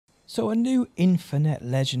So a new infinite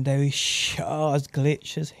legendary SHARD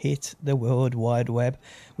glitch has hit the World Wide Web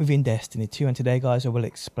within Destiny 2, and today guys I will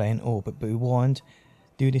explain all, but be warned,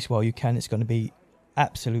 do this while you can. It's going to be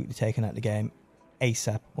absolutely taken out of the game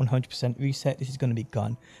ASAP, 100% reset. This is going to be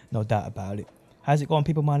gone, no doubt about it. How's it going,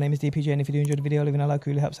 people? My name is DPJ, and if you do enjoy the video, leaving a like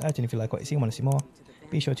really helps out, and if you like what you see and want to see more,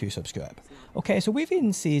 be sure to subscribe. Okay, so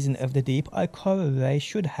within Season of the Deep, Ikora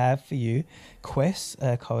should have for you quests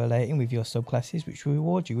correlating with your subclasses, which will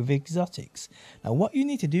reward you with exotics. Now, what you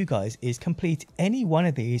need to do, guys, is complete any one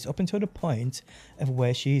of these up until the point of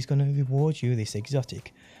where she's going to reward you this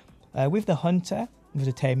exotic. With the Hunter, with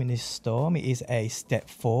the Taming this Storm, it is a step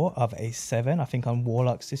 4 of a 7. I think on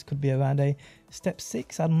Warlocks this could be around a step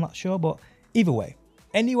 6, I'm not sure, but either way,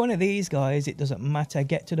 any one of these guys, it doesn't matter,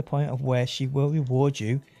 get to the point of where she will reward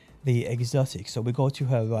you the exotic. So we go to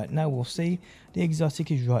her right now, we'll see the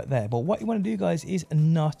exotic is right there. But what you want to do, guys, is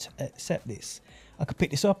not accept this. I could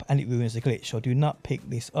pick this up and it ruins the glitch, so do not pick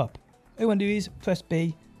this up. What you want to do is press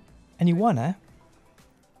B, and you wanna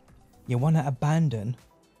abandon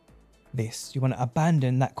this. You want to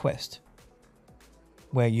abandon that quest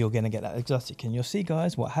where you're gonna get that exotic, and you'll see,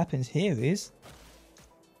 guys, what happens here is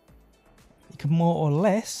you can more or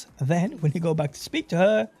less, then when you go back to speak to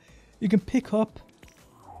her, you can pick up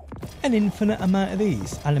an infinite amount of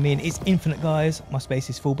these. And I mean, it's infinite, guys. My space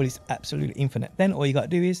is full, but it's absolutely infinite. Then all you got to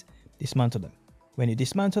do is dismantle them. When you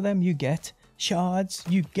dismantle them, you get shards,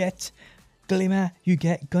 you get Glimmer, you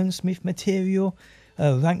get Gunsmith material,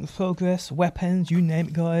 rank progress, weapons, you name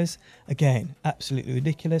it, guys. Again, absolutely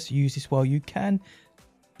ridiculous. Use this while you can.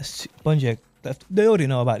 Bungie, they already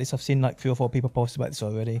know about this. I've seen like 3 or 4 people post about this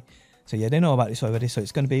already. So yeah, they know about this already. So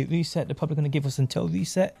it's going to be reset. They're probably going to give us until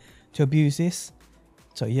reset to abuse this.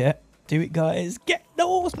 So yeah, do it, guys. Get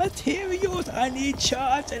those materials. I need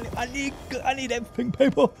shards and I need everything,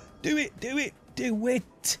 people. Do it, do it, do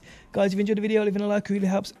it. Guys, if you enjoyed the video, leaving a like really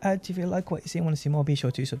helps out. If you like what you see and want to see more, be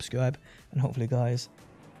sure to subscribe. And hopefully, guys,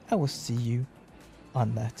 I will see you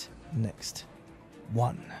on that next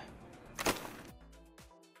one.